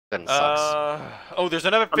Then sucks. Oh, there's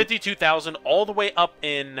another 52,000 all the way up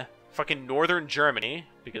in fucking northern Germany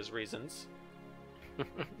because reasons.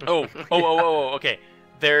 Okay.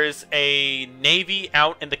 There's a navy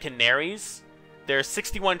out in the Canaries. There's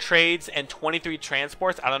 61 trades and 23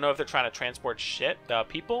 transports. I don't know if they're trying to transport shit,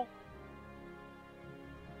 people.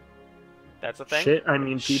 That's a thing. Shit, I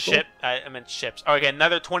mean people. Ship. I meant ships. Oh, okay,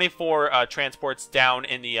 another 24 transports down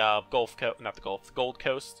in the Gulf Coast, not the Gulf, the Gold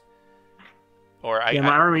Coast. Or my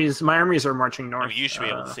armies are marching north. I mean, you should be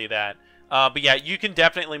able to see that. But yeah, you can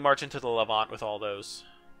definitely march into the Levant with all those.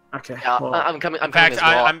 Okay. Yeah, well, I'm coming. In fact, as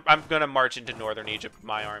well. I'm gonna march into northern Egypt with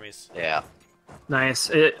my armies. Yeah. Nice.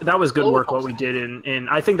 That was good work. What we did in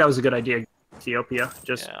I think that was a good idea. Ethiopia,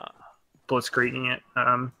 just blitzkrieging it.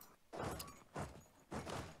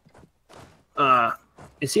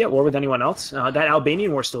 Is he at war with anyone else? That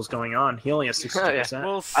Albanian war still's going on. He only has 62%.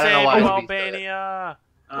 We'll save Albania.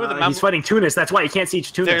 He's fighting Tunis. That's why he can't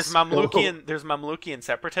siege Tunis. There's Mamlukian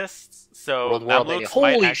separatists. So Mamluks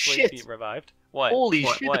might actually be revived. What? Holy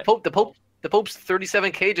shit! What? The Pope's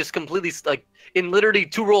 37k just completely in literally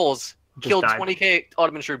 2 rolls killed 20k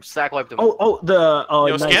Ottoman troops. Sack wiped them.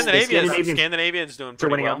 Nice. Scandinavia's doing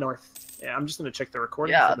pretty well. Up north. Yeah, I'm just gonna check the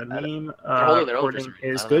recording for the meme. Recording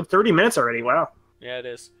is good. 30 minutes already. Wow. Yeah, it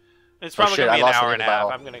is. It's probably gonna be an hour and a half.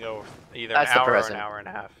 I'm gonna go either an hour or an hour and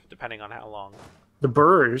a half, depending on how long. The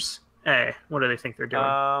Burrs. Hey, what do they think they're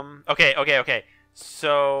doing? Okay.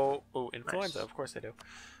 So, influenza. Nice. Of course they do.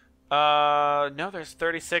 No, there's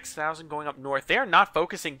 36,000 going up north. They are not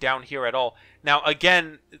focusing down here at all. Now,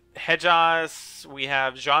 again, Hejaz, we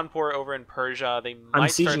have Jaunpur over in Persia. They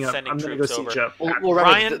might start sending troops over. Well,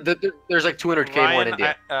 Ryan, there's like 200k more in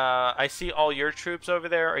India. I see all your troops over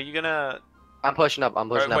there. Are you gonna? I'm pushing up.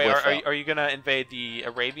 Are you gonna invade the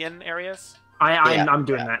Arabian areas? I'm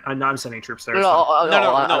doing that. I'm sending troops there.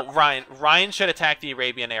 No. Ryan should attack the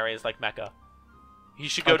Arabian areas like Mecca. He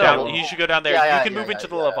should go down. He should go down there. You can move into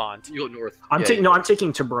the Levant. You go north. I'm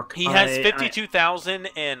taking Tobruk. He has 52,000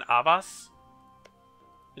 in Abbas.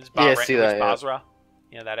 See that. Basra.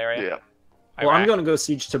 Yeah, that area. Yeah. Well, I'm going to go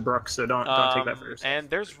siege Tobruk, so don't take that first. And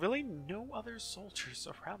there's really no other soldiers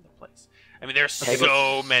around the place. I mean, there's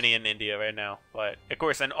so many in India right now, but of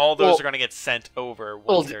course, and all those are going to get sent over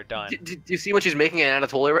once they're done. Do you see what she's making in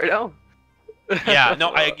Anatolia right now? Yeah,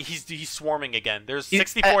 no, he's swarming again. There's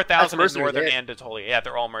 64,000 in northern Anatolia. Yeah,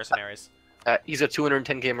 they're all mercenaries. He's at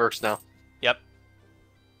 210k mercs now. Yep.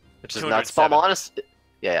 Which is nuts. Balmanis,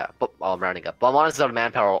 but I'm rounding up. Balmanis is out of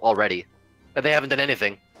manpower already, and they haven't done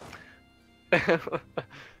anything.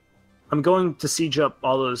 I'm going to siege up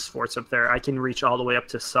all those forts up there. I can reach all the way up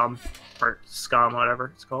to or Scum,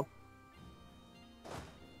 whatever it's called.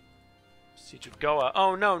 Siege of Goa.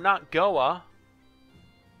 Oh no, not Goa.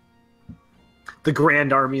 The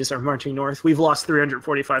Grand Armies are marching north. We've lost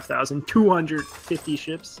 345,000, 250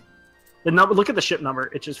 ships. The number. Look at the ship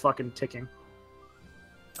number. It's just fucking ticking.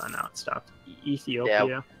 Oh no, it stopped. Ethiopia.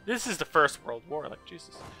 Yeah. This is the First World War, like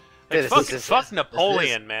Jesus. Like, fuck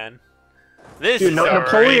Napoleon, man.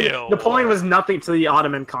 Napoleon was nothing to the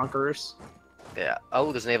Ottoman conquerors. Yeah.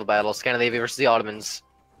 Oh, there's a naval battle. Scandinavia versus the Ottomans.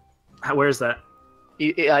 Where's that?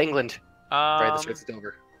 England. Right, the Straits of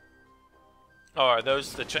Dover. Oh, are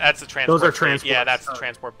those that's the transport? Those are transports. Yeah, that's the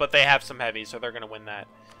transport. But they have some heavy, so they're gonna win that.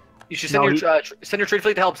 You should send your trade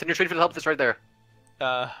fleet to help. Send your trade fleet to help. That's right there.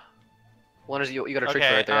 One is you got a trade fleet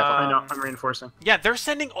right there. I know. I'm reinforcing. Yeah, they're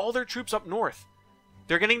sending all their troops up north.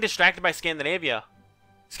 They're getting distracted by Scandinavia.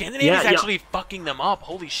 Scandinavia's actually fucking them up.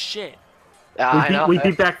 Holy shit. We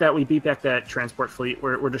beat back that transport fleet.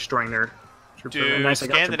 We're destroying their troops. Dude, nice,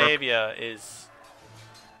 Scandinavia is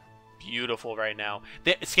beautiful right now.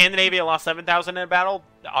 Scandinavia lost 7,000 in a battle.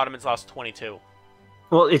 The Ottomans lost 22.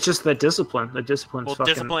 Well, it's just the discipline. The discipline. Well,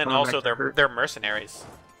 discipline. Also, they're mercenaries.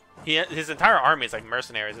 His entire army is like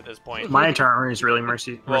mercenaries at this point. My entire army is really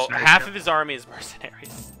mercenaries. Well, half of his army is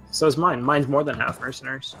mercenaries. So is mine. Mine's more than half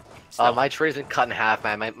mercenaries. My trade's been cut in half,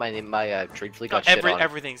 man. My trade fleet got shit on.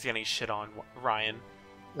 Everything's getting shit on, Ryan.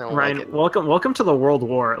 Ryan, welcome to the World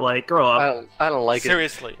War. Like, grow up. I don't like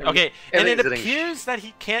Seriously. it. Okay, and it appears that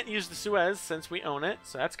he can't use the Suez since we own it,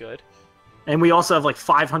 so that's good. And we also have like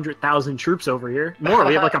 500,000 troops over here. More,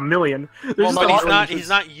 we have like 1 million. Well, but he's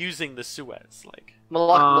not using the Suez, like.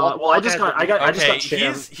 I just got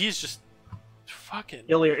he's just fucking.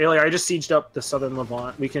 Ilya, I just sieged up the southern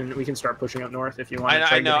Levant. We can start pushing up north if you want.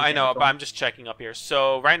 I know, but I'm just checking up here.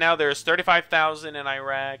 So right now there's 35,000 in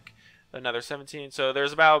Iraq, another 17. So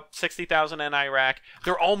there's about 60,000 in Iraq.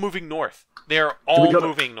 They're all moving north. They're all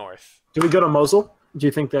moving north. Do we go to Mosul? Do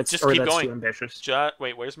you think that's just keep going? Too ambitious?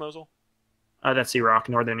 Wait, where's Mosul? That's Iraq,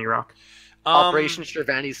 northern Iraq. Operation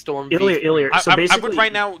Shirvani Storm. Ilir. So I would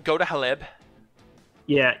right now go to Haleb.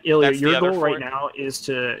 Yeah, Ilir, That's your the other goal right fort. now is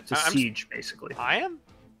to siege, basically. I am?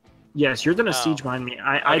 Yes, you're gonna siege behind me.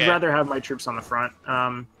 I'd Okay. rather have my troops on the front.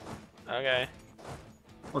 Okay.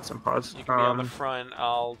 Let's unpause. You can be on the front.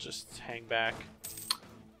 I'll just hang back.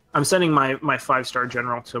 I'm sending my 5-star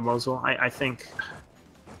general to Mosul. I think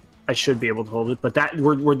I should be able to hold it, but that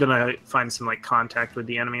we're gonna find some like contact with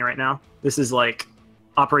the enemy right now. This is like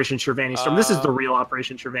Operation Shirvani Storm. This is the real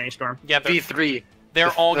Operation Shirvani Storm. Yeah, V3.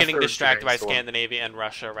 They're all getting third distracted by Storm. Scandinavia and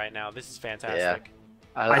Russia right now. This is fantastic.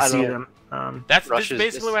 Yeah. I see don't- them. This is Russia's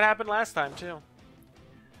basically just- what happened last time too.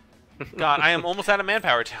 God, I am almost out of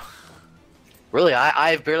manpower too. Really,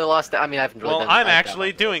 I've barely lost. I mean, I haven't really. Well, done, I'm I've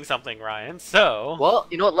actually done- doing something, Ryan. So. Well,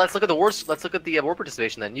 you know what? Let's look at the worst. Let's look at the war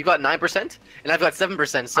participation then. You got 9%, and I've got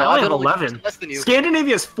 7%. So I I've have got only 11. 2% less than you.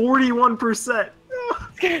 Scandinavia's 41%.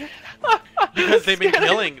 Because they've been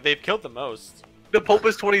killing. They've killed the most. The Pope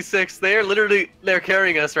is 26. They're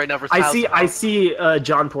carrying us right now for. I see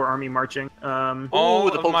Jaunpur army marching. All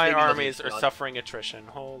the of Pope's my navy doesn't armies are count. suffering attrition.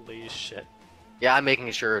 Holy shit. Yeah, I'm making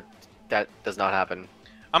sure that does not happen.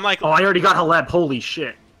 I'm like, Oh, I already got Haleb. Holy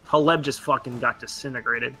shit. Haleb just fucking got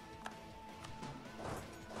disintegrated.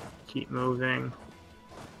 Keep moving.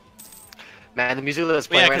 Man, the music that's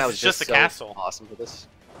playing Yeah, right 'cause now it's is just a so castle. awesome for this.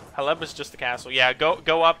 Haleb was just the castle. Yeah,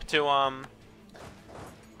 go up to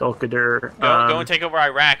Dolkadur. go and take over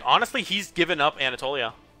Iraq. Honestly, he's given up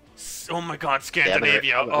Anatolia. Oh my God,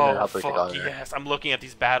 Scandinavia! I'm gonna Oh help her take fuck on her. yes! I'm looking at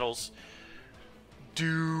these battles,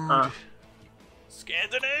 dude.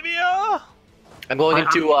 Scandinavia! I'm going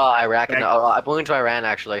into Iraq and Okay. I'm going into Iran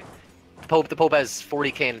actually. The Pope has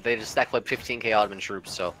 40k and they just stacked like 15k Ottoman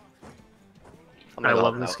troops. So I'm I gonna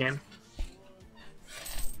love help this out. game.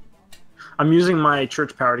 I'm using my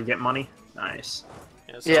church power to get money. Nice.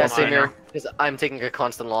 So Yeah, am same I. here. Because I'm taking a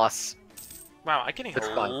constant loss. Wow, I'm getting That's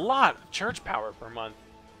a fine. lot of church power per month.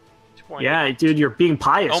 2.8. Yeah, dude, you're being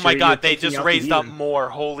pious. Oh my You're God, they taking just out the raised up heathen. more.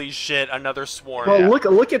 Holy shit, another swarm. Well, Yeah.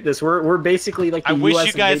 look at this. We're basically like the I wish US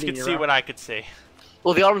you guys invading could see Iraq. what I could see.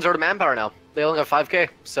 Well, the Ottomans are out of manpower now. They only got 5k.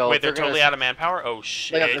 So Wait, they're gonna- totally out of manpower? Oh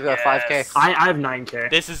shit. They've got 5K. yes. I have 9k.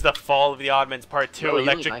 This is the fall of the Ottomans, part 2, No, you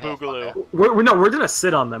Electric might have Boogaloo. We're gonna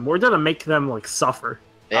sit on them. We're gonna make them like suffer.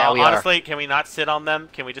 Yeah, we are. Honestly, can we not sit on them?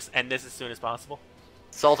 Can we just end this as soon as possible?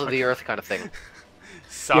 Salt of the earth kind of thing.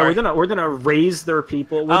 Sorry. Yeah, we're gonna raise their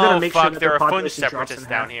people. We're gonna make fuck, sure that there their are Funch population drops separatists in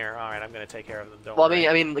down half. here. Alright, I'm gonna take care of them. Don't Well, worry.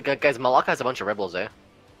 I mean, like, guys, Malacca has a bunch of rebels, eh?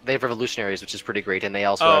 They have revolutionaries, which is pretty great, and they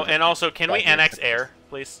also. Oh, have- and also, can we Bad annex news. air,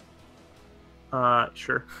 please?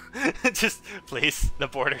 Sure. Just, please, the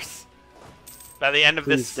borders. By the end of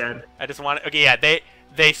Please, this, Dad. I just want. Okay, yeah,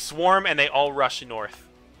 they swarm and they all rush north.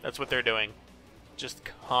 That's what they're doing, just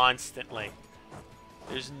constantly.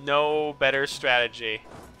 There's no better strategy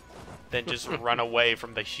than just run away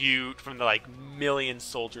from the like million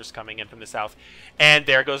soldiers coming in from the south. And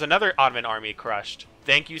there goes another Ottoman army crushed.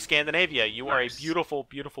 Thank you, Scandinavia. You are a Nice. beautiful,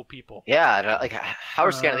 beautiful people. Yeah, like, how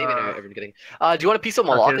are Scandinavian ever getting? Do you want a piece of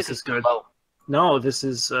Malacca? this is It's too good. low. No, this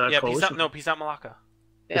is Yeah, coalition. peace out, Malacca.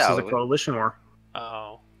 This Yeah, is a coalition war.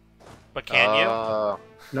 Oh, but can you?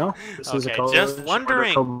 No, this is a Okay, coalition. just war. wondering.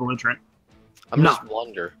 They're co-belligerent. I'm No. just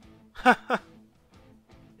wonder.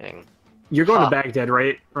 Dang. You're going Huh. to Baghdad,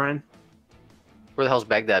 right, Ryan? Where the hell's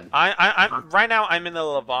Baghdad? I'm right now. I'm in the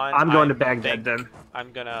Levant. I'm going to I Baghdad think then.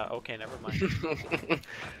 I'm gonna. Okay, never mind.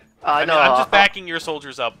 No, I'm just backing your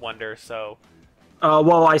soldiers up, Wonder. So,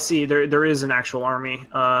 Well, I see. There is an actual army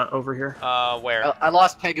over here. where? I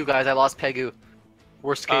lost Pegu, guys. I lost Pegu.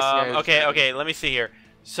 Worst case scenario. Okay. Let me see here.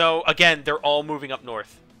 So again, they're all moving up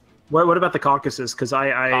north. What about the Caucasus? Because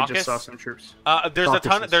I Caucasus? just saw some troops. There's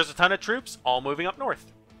Caucasus. a ton of troops all moving up north.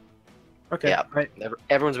 Okay. Yeah. Right.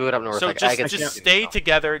 Everyone's moving up north. So like, I can just see stay it.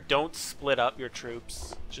 together. Don't split up your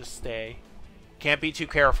troops. Just stay. Can't be too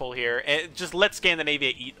careful here. And just let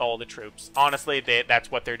Scandinavia eat all the troops. Honestly, that's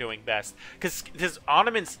what they're doing best. Because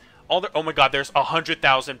Ottomans, oh my God, there's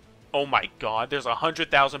 100,000. Oh my God, there's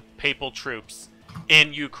 100,000 papal troops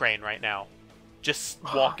in Ukraine right now, just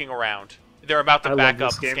walking around. They're about I to love back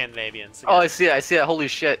this up game. Scandinavians. Oh, again. I see it. Holy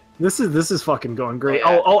shit. This is fucking going great.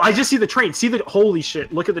 Oh, yeah. Oh, I just see the train. See the holy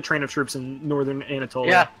shit. Look at the train of troops in northern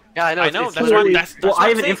Anatolia. Yeah, I know. I it's- know, it's that's literally- what- that's well, what I I'm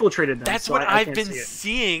haven't saying. infiltrated them. That's so what I I've can't been see it.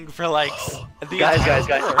 seeing for like the Guys, entire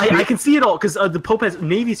guys. war. I can see it all because the Pope has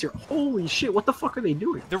navies here. Holy shit! What the fuck are they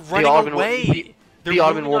doing? They're running Ottoman- away. They're the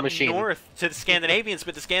Ottoman moving war up machine. north to the Scandinavians,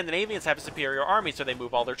 but the Scandinavians have a superior army, so they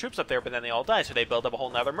move all their troops up there, but then they all die, so they build up a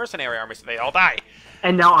whole nother mercenary army, so they all die.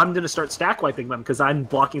 And now I'm gonna start stack wiping them because I'm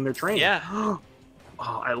blocking their train. Yeah. Oh,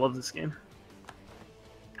 I love this game.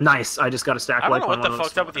 Nice. I just got a stack. I don't know what the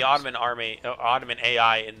fuck's up with the Ottoman army, Ottoman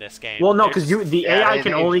AI in this game. Well, no, because the AI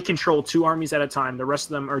can only control 2 armies at a time. The rest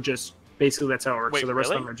of them are just basically that's how it works. Wait, so the rest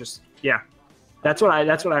really? of them are just That's what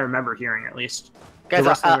I remember hearing at least. Guys, the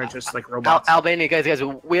rest of them are just like robots. Albania, guys,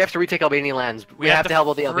 we have to retake Albanian lands. We have to help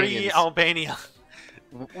all the free Albanians. Albania.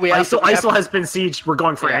 ISIL has been sieged. We're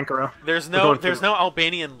going for Ankara. There's no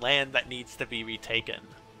Albanian land that needs to be retaken.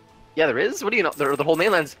 Yeah, there is. What do you know? The whole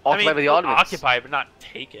mainland's occupied by the Ottomans. Occupied, but not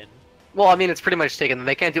taken. Well, I mean, it's pretty much taken.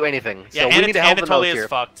 They can't do anything. So Yeah, we need to help them out Anatolia here. is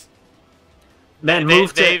fucked. Man,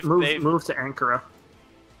 move to Ankara.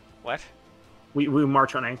 What? We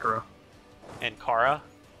march on Ankara. Ankara?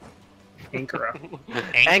 Ankara.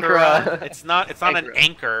 Ankara. It's not an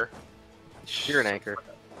anchor. You're an anchor.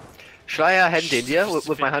 Should I head into India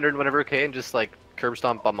with my 100 whatever K and just like curb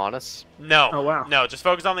stomp Bamanas? No. Oh wow. No, just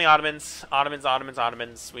focus on the Ottomans.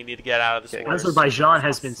 Ottomans. We need to get out of this war. Azerbaijan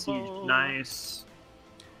has been sieged. Nice.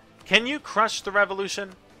 Can you crush the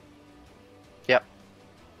revolution? Yep.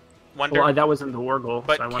 Wonder. Well, that wasn't the war goal.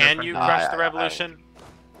 But so can you crush the revolution?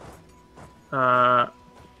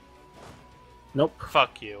 Nope.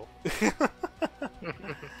 Fuck you.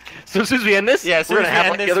 So as soon as we end this, yeah, we're gonna have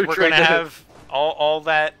like the other we're gonna have all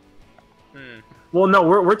that. Well, no,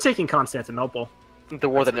 we're taking Constantinople. The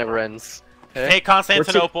war that never ends. Okay? Take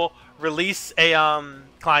Constantinople. Release a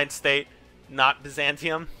client state, not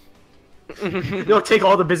Byzantium. They'll take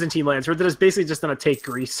all the Byzantine lands. We're basically just gonna take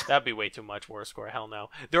Greece. That'd be way too much war score. Hell no.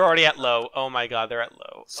 They're already at low. Oh my god, they're at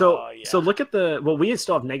low. So look at we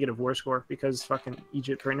still have negative war score because fucking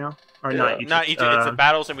Egypt right now. Or not Egypt. Not Egypt. It's the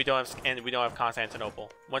battles, and we don't have Constantinople.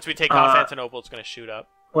 Once we take Constantinople, it's gonna shoot up.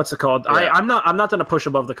 What's it called? Yeah. I'm not gonna push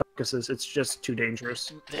above the Caucasus. It's just too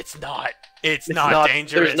dangerous. It's not. It's not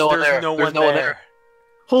dangerous. There's no one there.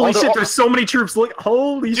 Holy shit! There's so many troops. Look,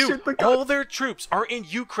 holy shit! All their troops are in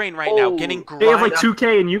Ukraine right now, getting grinded. They have like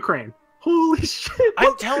 2K in Ukraine. Holy shit!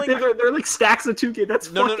 I'm telling you, they're like stacks of 2K. That's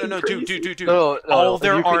no, crazy. dude. All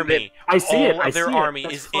their army. I see it. All their army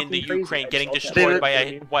is in the Ukraine, getting destroyed by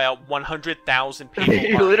a 100,000 people.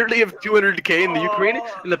 You literally have 200K in the Ukraine,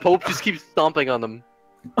 and the Pope just keeps stomping on them.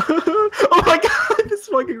 Oh my god, this is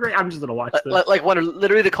fucking great. I'm just gonna watch this. Like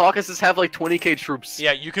literally the Caucasus have like 20K troops.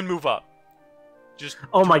 Yeah, you can move up. Just.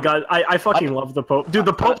 Oh my god, I fucking love the Pope. Dude,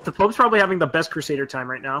 the Pope's probably having the best Crusader time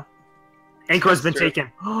right now. Ankara's been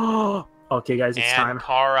taken. Oh, okay, guys, it's time.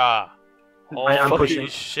 Ankara. I'm pushing.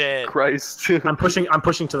 Shit. Christ. I'm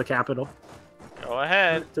pushing to the capital. Go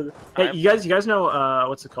ahead. Hey, you guys know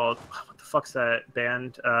what's it called? What the fuck's that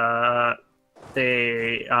band?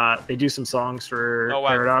 They do some songs for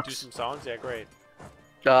Paradox. Do some songs? Yeah, great.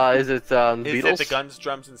 Is it Is Beatles? it the Guns,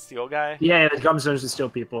 Drums, and Steel guy? Yeah, the Guns, Drums, and Steel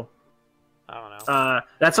people. I don't know.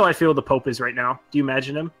 That's how I feel the Pope is right now. Do you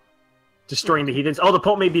imagine him destroying the heathens? Oh, the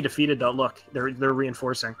Pope may be defeated though. Look, they're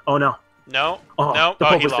reinforcing. Oh no. No. Oh, no. The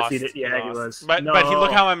Pope he was lost. defeated. Yeah, he was. But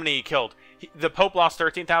look how many he killed. The Pope lost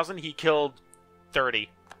 13,000. He killed 30.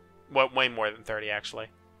 Well, way more than 30 actually.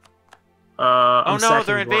 Oh no,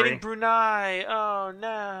 they're invading Brunei. Oh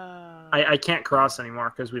no. I can't cross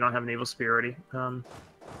anymore because we don't have naval superiority.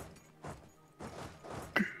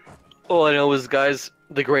 All I know is, guys,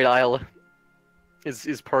 the Great Isle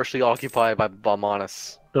is partially occupied by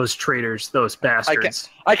Bamanas. Those traitors, those bastards.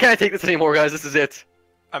 I can't take this anymore, guys. This is it.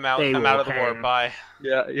 I'm out of the war. Bye.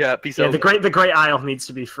 Yeah. Peace out. The Great Isle needs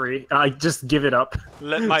to be free. Just give it up.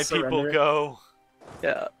 Let my people go.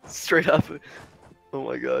 Yeah, straight up. Oh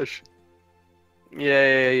my gosh.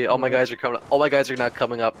 Yeah. All my guys are coming. All my guys are not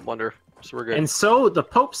coming up. Wonder. So we're good. And so the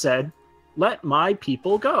Pope said, "Let my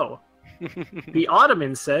people go." The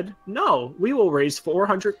Ottomans said, "No, we will raise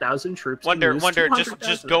 400,000 troops." Wonder,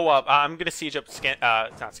 just go up. I'm gonna siege up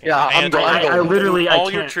not Scan. Yeah, I literally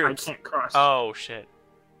all your troops. I can't cross. Oh shit.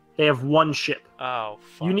 They have one ship. Oh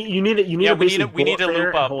fuck. You need to we need to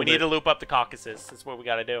loop up. We need to loop up the Caucasus. That's what we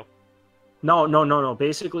gotta do. No.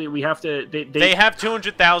 Basically, we have to. They have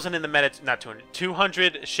 200,000 in the not 200.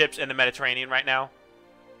 200 ships in the Mediterranean right now.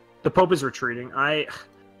 The Pope is retreating.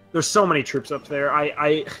 There's so many troops up there.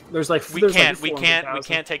 There's like we can't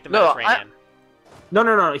take the Mediterranean.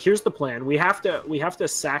 No. Here's the plan. We have to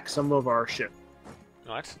sack some of our ship.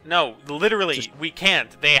 What? No, literally, we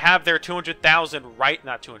can't. They have their 200,000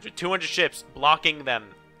 not 200. 200 ships blocking them.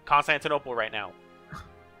 Constantinople right now.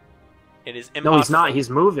 It is impossible. No, he's not. He's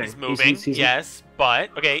moving. He's moving. Yes,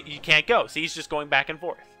 but okay, you can't go. So he's just going back and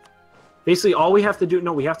forth. Basically, all we have to do.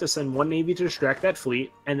 No, we have to send one navy to distract that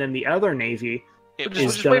fleet, and then the other navy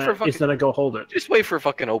is gonna go hold it. Just wait for a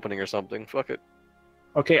fucking opening or something. Fuck it.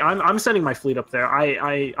 Okay, I'm sending my fleet up there.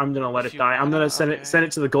 I'm gonna let it die. I'm gonna send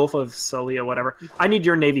it to the Gulf of Salia, whatever. I need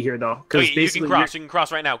your navy here though, because basically you can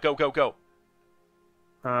cross right now. Go.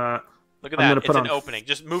 Look at that. It's an opening.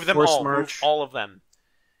 Just move them all. Move all of them.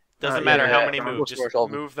 Doesn't matter how many move. Just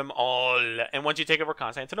move them all. And once you take over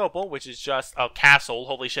Constantinople, which is just a castle,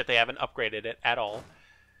 holy shit, they haven't upgraded it at all.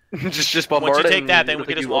 just bombard Once you take that, then we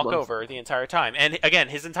can just walk over the entire time. And again,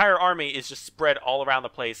 his entire army is just spread all around the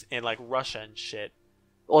place in like Russia and shit.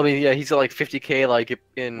 Well, I mean, yeah, he's at like 50k, like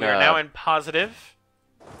in. We are now in positive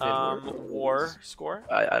war score.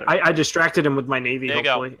 I distracted him with my navy. There you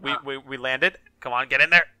go. We landed. Come on, get in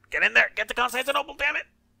there. Get in there. Get to Constantinople. Damn it.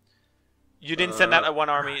 You didn't send that one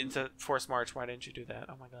army into forced march. Why didn't you do that?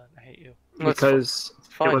 Oh my god, I hate you. Because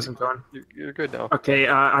it wasn't going. You're good now. Okay,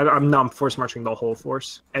 I'm force marching the whole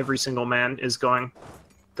force. Every single man is going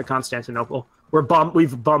to Constantinople.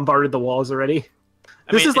 We've bombarded the walls already.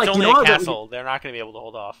 I mean, it's like, only a castle. They're not going to be able to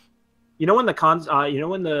hold off. You know when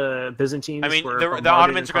the Byzantines. I mean, the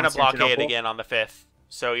Ottomans are going to blockade again on the 5th,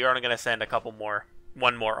 so you're only going to send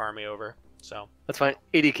one more army over. So that's fine.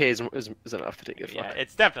 80k is enough to take it. Yeah,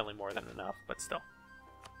 it's definitely more than enough, but still.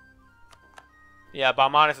 Yeah,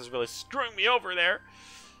 Balmanis is really screwing me over there.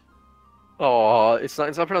 Oh, it's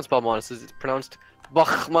not pronounced Balmanis. It's pronounced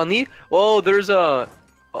Bakhmani. Oh, there's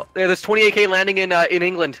 28k landing in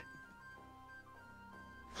England.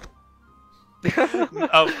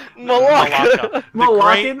 Malacca.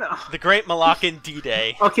 The great Malaccan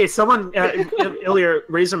D-Day. Okay, someone, Ilya,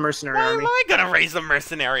 raise a mercenary army. Why am I gonna raise a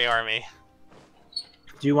mercenary army?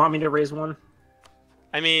 Do you want me to raise one?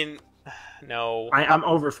 I mean, no. I'm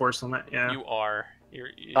over force limit. Yeah. You are.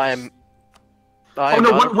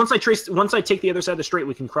 Once I take the other side of the strait,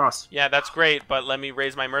 we can cross. Yeah, that's great, but let me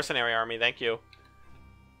raise my mercenary army. Thank you.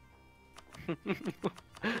 1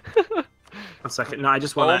 second. No, I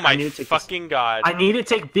just want to. Oh my fucking god! I need to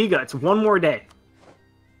take Biga. It's one more day.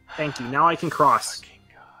 Thank you. Now I can cross. Fucking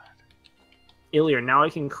god. Ilya, now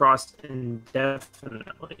I can cross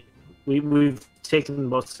indefinitely. We've taken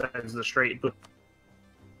both sides of the strait, but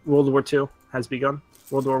World War II has begun.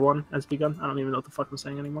 World War I has begun. I don't even know what the fuck I'm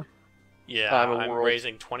saying anymore. Yeah, I'm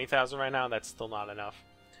raising 20,000 right now. That's still not enough.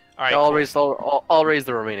 All right, I'll raise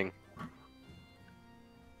the remaining.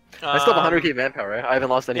 I still have 100k manpower, right? I haven't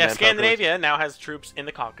lost any manpower. Scandinavia now has troops in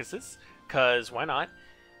the Caucasus, because why not?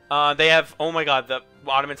 They have, oh my god, the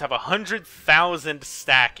Ottomans have 100,000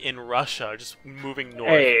 stack in Russia, just moving north.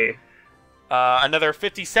 Hey. Another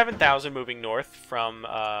 57,000 moving north from...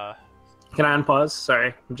 Can I unpause?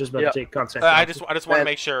 Sorry, I'm just about to take Constantinople. I just want to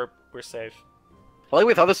make sure we're safe. I think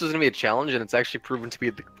we thought this was going to be a challenge, and it's actually proven to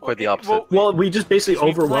be quite the opposite. Well, we just basically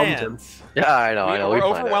overwhelmed him. Yeah, I know. We're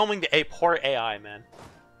overwhelming a poor AI, man.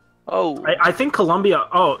 Oh. I think Colombia,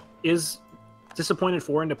 is Disappointed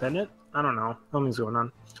 4 independent? I don't know. Something's going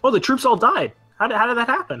on. Oh, the troops all died. How did that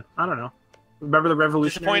happen? I don't know. Remember the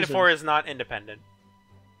revolutionaries? Disappointed 4 is not independent.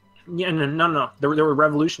 Yeah, no. There were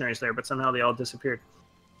revolutionaries there, but somehow they all disappeared.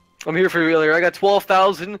 I'm here for you earlier. I got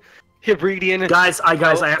 12,000 Hebridean. Guys, I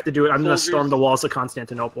have to do it. I'm going to storm the walls of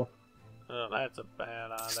Constantinople. Oh, that's a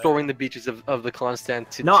bad idea. Storming the beaches of the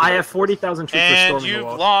Constantinople. No, I have 40,000 troops for storming the walls. And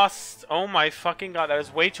you've lost. Oh my fucking god, that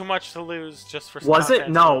is way too much to lose just for. Was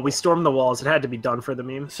it? No, we stormed the walls. It had to be done for the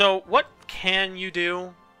meme. So what can you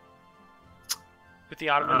do with the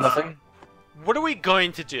Ottomans? Nothing. What are we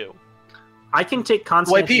going to do? I can take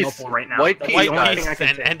Constantinople right now. White peace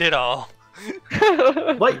and end it all.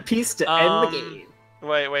 White peace to end the game.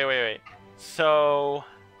 Wait. So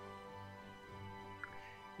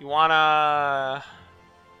you wanna?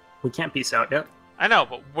 We can't peace out yet. I know,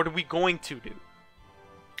 but what are we going to do?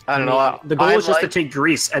 I don't know. The goal is just to take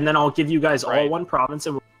Greece, and then I'll give you guys all one province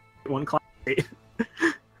and one climate.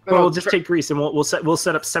 We'll just take Greece, and we'll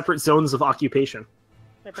set up separate zones of occupation.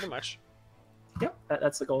 Yeah, pretty much. Yep,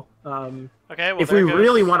 that's the goal. Okay. Well, if we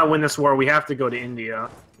really want to win this war, we have to go to India.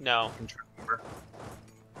 No.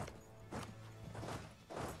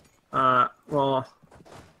 Well,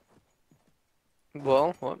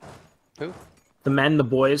 what? Who? The men, the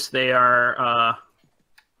boys, they are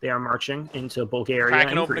marching into Bulgaria.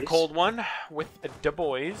 Cracking open Greece. the cold one with the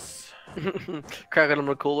boys. Cracking open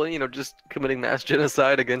the cold one, just committing mass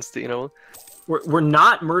genocide against, We're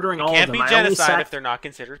not murdering all of them. Can't be genocide if they're not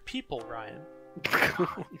considered people, Ryan.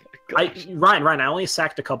 Oh Ryan, I only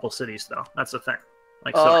sacked a couple cities though. That's the thing.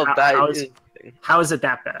 Like, so how is it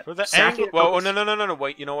that bad? For the Whoa, no.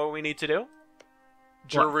 Wait, you know what we need to do? What?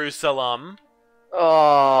 Jerusalem.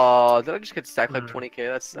 Oh, did I just get stacked like 20k?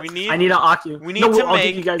 That's I need to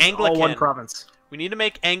make you guys Anglican all one province. We need to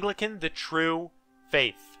make Anglican the true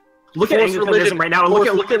faith. Look at Anglicanism right now.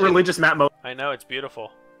 Look at religious map mode. I know, it's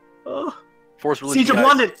beautiful. Force religion. Siege of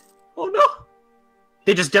London. Oh no!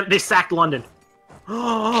 They sacked London.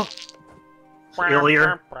 Oh,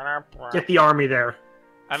 Ilya, get the army there.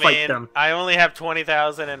 I Fight mean, them. I only have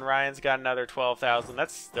 20,000 and Ryan's got another 12,000.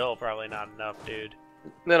 That's still probably not enough, dude.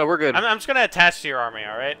 No, we're good. I'm just gonna attach to your army,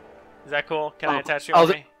 alright? Is that cool? Can I attach to your I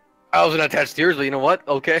army? I was gonna attach to yours, but you know what?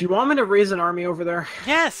 Okay. Do you want me to raise an army over there?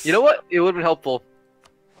 Yes! You know what? It would have been helpful.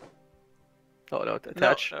 Oh no,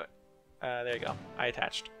 attach. No, there you go. I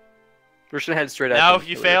attached. We're just gonna head straight Now, at if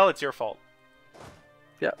you fail, it's your fault.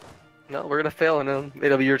 Yeah. No, we're gonna fail, and then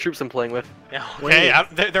it'll be your troops I'm playing with. Yeah,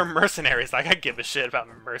 okay, they're mercenaries. Like, I give a shit about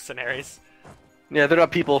mercenaries. Yeah, they're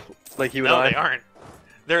not people like you and I. No, they aren't.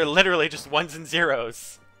 They're literally just ones and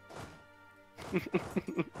zeros.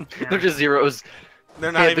 They're just zeros.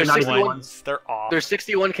 They're not even not just even ones. They're off. There's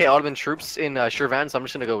 61k Ottoman troops in Shirvan, so I'm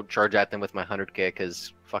just gonna go charge at them with my 100k,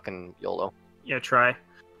 because fucking YOLO. Yeah, try.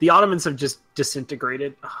 The Ottomans have just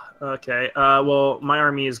disintegrated. Okay. Well, my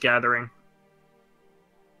army is gathering.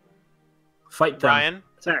 Fight them. Ryan?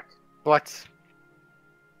 Attack. What?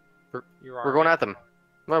 We're going at them.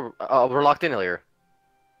 We're locked in earlier.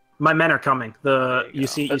 My men are coming. You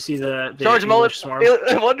see the Charge them all! English swarm.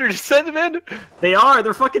 I wonder to send them in. They are.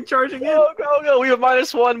 They're fucking charging in. Go! We have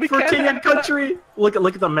 -1. We For can't king have and country. Look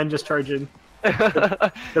at the men just charging.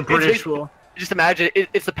 The British will. Just imagine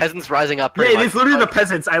it's the peasants rising up. Yeah, it's literally the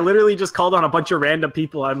peasants. I literally just called on a bunch of random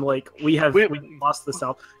people. I'm like, we lost the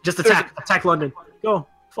South. Just attack London. Go,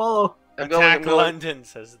 follow. Attack London,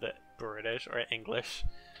 says the British or English.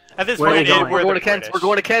 At this Where are point, they going? We're going to British. Kent. We're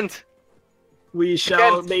going to Kent. We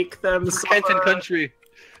shall Kent. make them For Kent and country.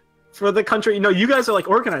 For the country. No, you guys are like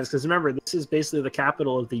organized because remember, this is basically the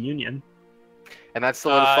capital of the Union. And that's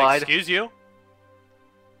solidified. Excuse you?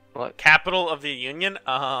 What? Capital of the Union?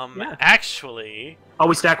 Yeah. Actually... Oh,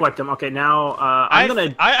 we stack wiped them. Okay, now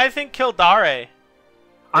I think Kildare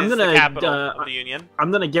is the capital of the Union.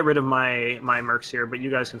 I'm gonna get rid of my mercs here, but you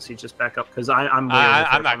guys can siege this back up because I'm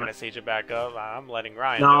not gonna siege it back up. I'm letting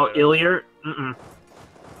Ryan No, do it. Ilir.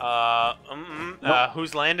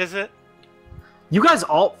 Whose land is it? You guys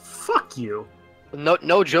all... Fuck you.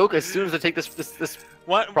 No joke. As soon as I take this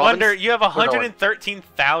What? province, Wonder, you have we're going.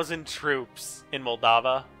 113,000 troops in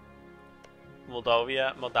Moldavia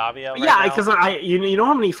right Yeah, now? because you know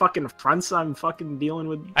how many fucking fronts I'm fucking dealing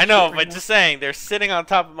with. I know, right but now? just saying, they're sitting on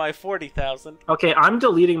top of my 40,000. Okay, I'm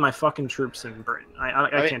deleting my fucking troops in Britain.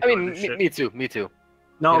 I can't. I do mean, this shit. me too. Me too.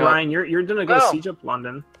 No, you know- Ryan, you're gonna go No. siege up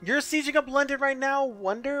London. You're sieging up London right now?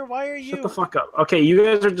 Wonder, why are you? Shut the fuck up. Okay, you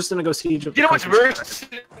guys are just gonna go siege up. You know the what's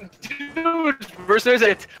country. versus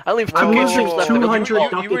it? I only have I'm 2K losing troops left.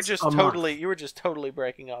 200 you were ducats just a month. totally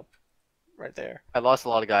breaking up right there. I lost a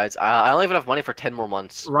lot of guys. I only have enough money for 10 more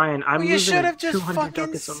months. Ryan, I'm Well, you losing should have just 200 fucking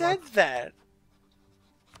ducats a said month. that.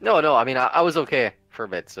 No. I mean, I was okay for a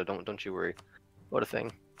bit, so don't you worry. What a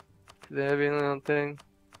thing. Could there be a little thing?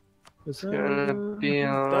 It's gonna be Don't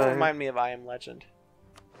alright. remind me of I Am Legend.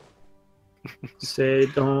 Say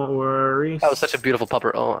don't worry. That was such a beautiful pupper.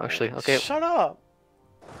 Oh, actually, okay. Shut up.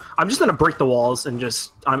 I'm just gonna break the walls and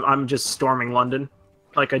I'm just storming London,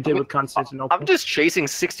 like I did with Constantinople. I'm just chasing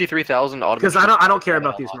 63,000 Ottoman. Because I don't care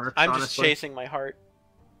about these mercs. I'm just honestly. chasing my heart.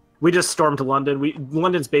 We just stormed to London.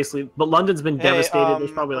 London's been devastated.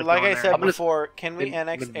 There's probably like no I one said there. before, can we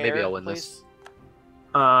annex maybe air, I'll win please? this.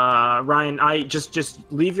 Ryan, I just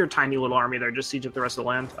leave your tiny little army there. Just siege up the rest of the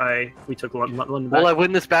land. We took London back. Will I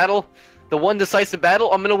win this battle? The one decisive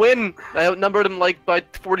battle? I'm gonna win. I outnumbered him like by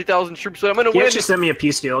 40,000 troops, so I'm gonna He win. actually sent me a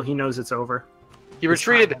peace deal. He knows it's over. He His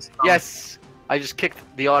time retreated. has come. Yes. I just kicked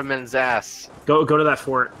the Ottoman's ass. Go to that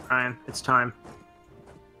fort, Ryan. It's time.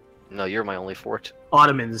 No, you're my only fort.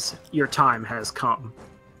 Ottomans, your time has come.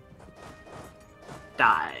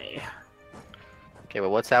 Die. Okay,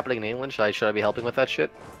 well, what's happening in England? Should I be helping with that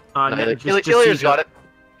shit? No, No, just Ilyr's siege got up. it.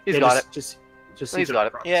 He's Yeah, got it. Just He's siege up got the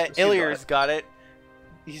it. province. Yeah, Just siege up. Ilyr's got it.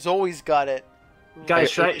 He's always got it.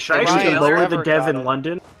 Guys, should I actually Ryan's lower the never dev got in it.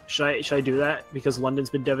 London? Should I do that because London's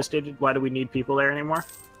been devastated? Why do we need people there anymore?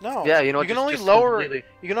 No. Yeah, you know, you can just- only just lower. completely-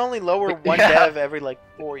 You can only lower one Yeah. dev every like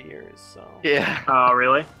 4 years. So. Yeah. Oh,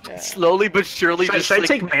 really? Yeah. Slowly but surely. Should, just, should I like,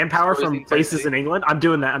 take manpower from closing places in tightly. England? I'm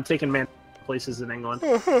doing that. I'm taking places in England.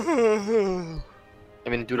 I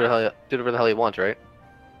mean, do whatever the hell you want, right?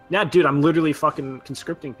 Yeah, dude, I'm literally fucking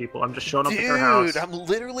conscripting people. I'm just showing up at their house. I'm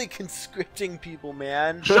literally conscripting people,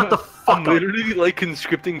 man. Shut the fuck I'm up. literally like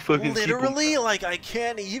conscripting fucking Literally, like I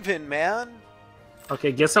can't even, man.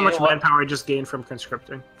 Okay, guess how You much know what? manpower I just gained from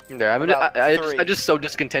conscripting. people. There, I'm About just three. so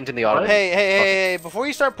discontent in the Ottoman. Hey, before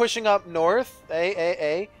you start pushing up north,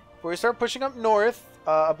 before you start pushing up north,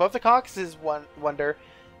 above the Caucasus wonder,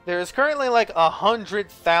 there's currently like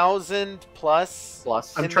 100,000 plus.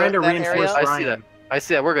 Plus, I'm in trying to that area? reinforce I see Ryan. that. I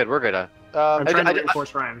see that. We're good. We're good. I'm trying to I-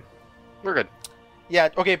 reinforce Ryan. We're good. Yeah,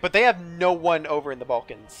 okay, but they have no one over in the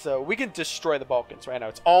Balkans, so we can destroy the Balkans right now.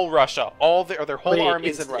 It's all Russia. All their whole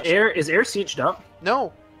armies in Russia. Is air sieged up?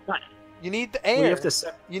 No. Not. You need the air. We have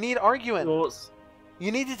to you need Arguin. Well,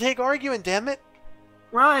 you need to take Arguin, damn it.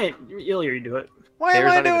 right. Ilya, you do it. Why am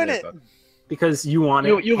I doing it? Because you want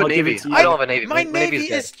it. You have a navy. I don't have a navy. My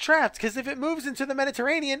navy is trapped, because if it moves into the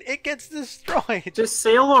Mediterranean, it gets destroyed. Just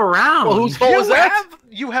sail around. Well, whose fault was that?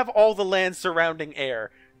 You have all the land surrounding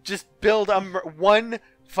air. Just build one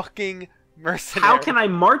fucking mercenary. How can I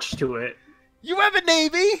march to it? You have a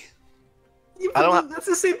navy. I don't. That's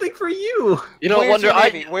the same thing for you. You know, Where's your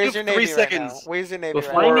navy? Where's your navy 3 seconds. Right Where's your navy?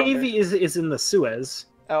 Before- My right navy is in the Suez.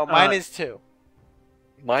 Oh, mine is 2.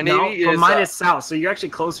 My navy is. Mine is south, so you're actually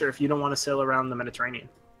closer if you don't want to sail around the Mediterranean.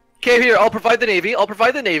 Okay, here. I'll provide the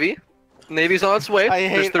navy. Navy's on its way. I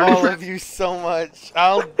hate all of you so much.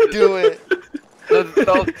 I'll do it.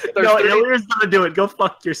 No, Ilya's gonna do it. Go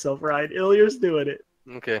fuck yourself, Ryan. Ilya's doing it.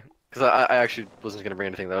 Okay, because I actually wasn't gonna bring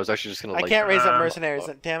anything. I was actually just gonna. I can't raise up mercenaries.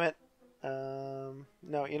 Damn it.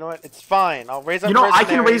 No, you know what? It's fine. I'll raise up. You know, mercenaries. I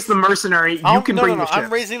can raise the mercenary. You can bring the ships.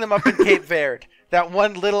 I'm raising them up in Cape Verde. That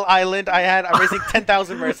one little island I had. I'm raising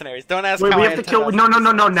 10,000 mercenaries. Don't ask Wait, how we I have to had kill. 10,000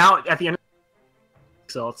 No. Now at the end.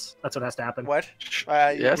 So that's what has to happen. What?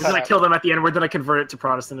 Yes. We're gonna kill them at the end. We're gonna convert it to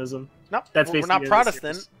Protestantism. No, that's we're basically not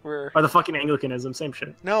Protestant. We're or the fucking Anglicanism. Same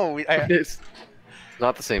shit. no. It's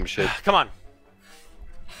not the same shit. Come on.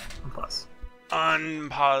 Plus.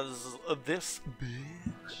 Unpause this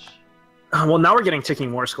bitch. Well, now we're getting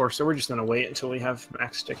ticking war score, so we're just gonna wait until we have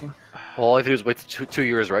max ticking. Well, all I have to do is wait 2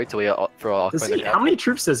 years, right? Till we for How many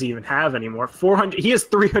troops does he even have anymore? 400. He has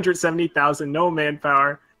 370,000. No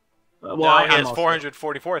manpower. Well, no, he has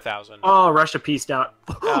 444,000. Oh, Russia pieced out.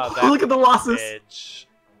 Oh, look at the losses. Bitch.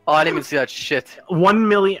 Oh, I didn't even see that shit. 1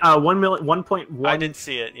 million. 1.1. I didn't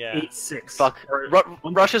see it. Yeah. 86. Fuck.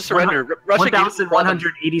 Russia surrendered. Russia gave up a province.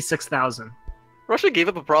 1,186,000. Russia gave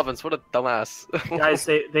up a province. What a dumbass. Guys,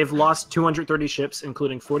 they've lost 230 ships,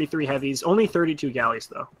 including 43 heavies. Only 32 galleys,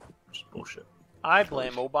 though. Which is bullshit. I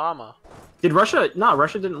blame Obama. Did Russia? No,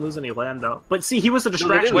 Russia didn't lose any land though. But see, he was a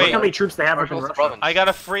distraction. Look how many troops they have up in Russia. I got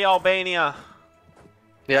to free Albania.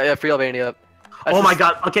 Yeah, free Albania. Oh my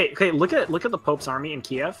God. Okay. Look at the Pope's army in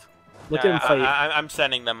Kiev. Look at him fight. I'm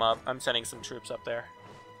sending them up. I'm sending some troops up there.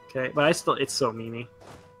 Okay, but it's so meany.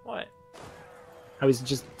 What? How he's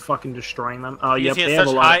just fucking destroying them. Oh, yep. They have a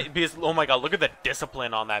lot. Because, oh my God, look at the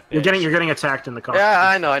discipline on that bitch. You're getting attacked in the car. Yeah,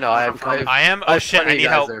 I know. I am. Oh shit! I need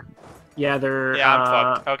help. There. Yeah, they're. Yeah, I'm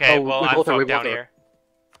fucked. Okay, well, I'm fucked down here.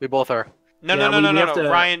 We both are. No.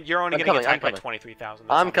 Ryan, you're only getting attacked by 23,000.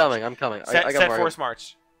 I'm coming. Set force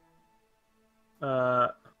march.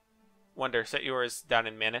 Wonder, set yours down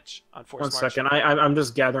in Manich on force march. 1 second. I'm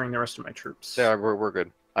just gathering the rest of my troops. Yeah, we're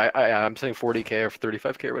good. I'm sending 40k or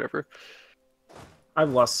 35k or whatever.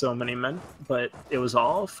 I've lost so many men, but it was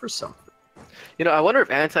all for something. You know, I wonder if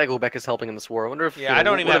anti-Gobek is helping in this war. I wonder if. Yeah, I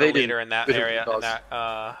don't even have a leader in that area.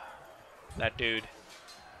 That dude.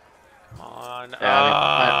 Come on.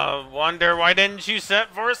 Yeah, Wonder, why didn't you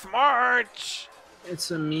set force march? It's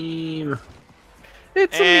a meme.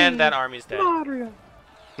 And that army's dead.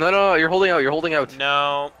 No, you're holding out.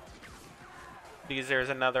 No. Because there's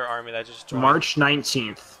another army that just joined. March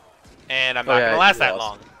 19th. And I'm not going to last that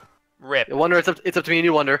long. Rip. I wonder, it's up to me and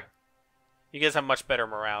you, Wonder. You guys have much better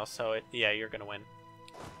morale, so yeah, you're going to win.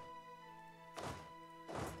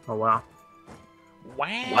 Oh, wow.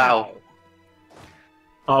 Wow.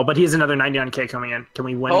 Oh, but he has another 99k coming in. Can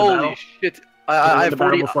we win Holy the battle? Shit. I have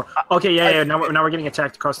 40. Okay, yeah. Now we're getting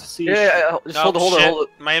attacked across the sea. Yeah. Just hold it.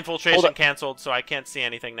 My infiltration canceled, so I can't see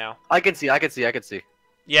anything now. I can see.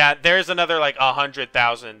 Yeah, there's another like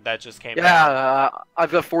 100,000 that just came. Yeah,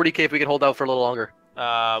 I've got 40k if we can hold out for a little longer.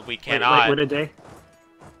 We cannot. Wait a day.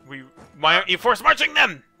 Why aren't you force marching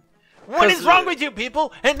them? What is wrong with you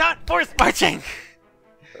people and not force marching?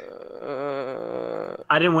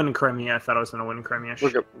 I didn't win in Crimea. I thought I was gonna win in Crimea.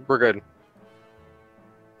 We're good.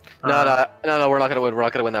 No, we're not gonna win. We're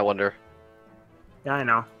not gonna win that Wonder. Yeah, I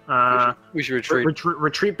know. We should retreat.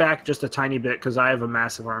 Retreat back just a tiny bit because I have a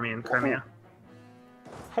massive army in Crimea.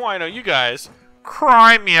 Oh, I know you guys.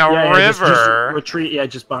 Crimea River. Just retreat. Yeah,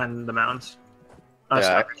 just behind the mountains.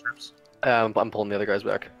 Troops. I'm pulling the other guys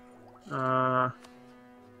back. Now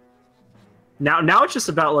it's just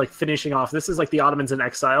about like finishing off. This is like the Ottomans in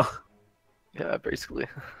exile. Yeah, basically.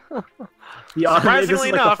 Surprisingly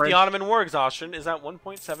enough, the Ottoman war exhaustion is at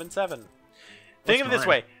 1.77. Think of it this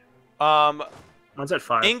way. Mine's at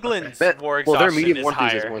 5. England's war exhaustion their medium is war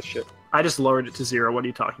higher. More shit. I just lowered it to 0. What are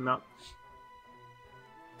you talking about?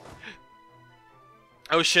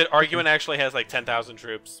 Oh shit! Arguin actually has like 10,000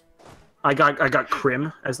 troops. I got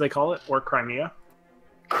Krim, as they call it, or Crimea.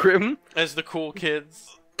 Krim? As the cool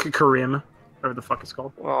kids. Karim, whatever the fuck it's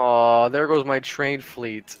called. Oh, there goes my train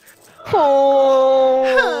fleet.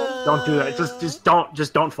 Oh. Don't do that.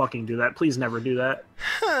 Just don't fucking do that. Please never do that.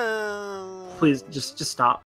 Please, just stop.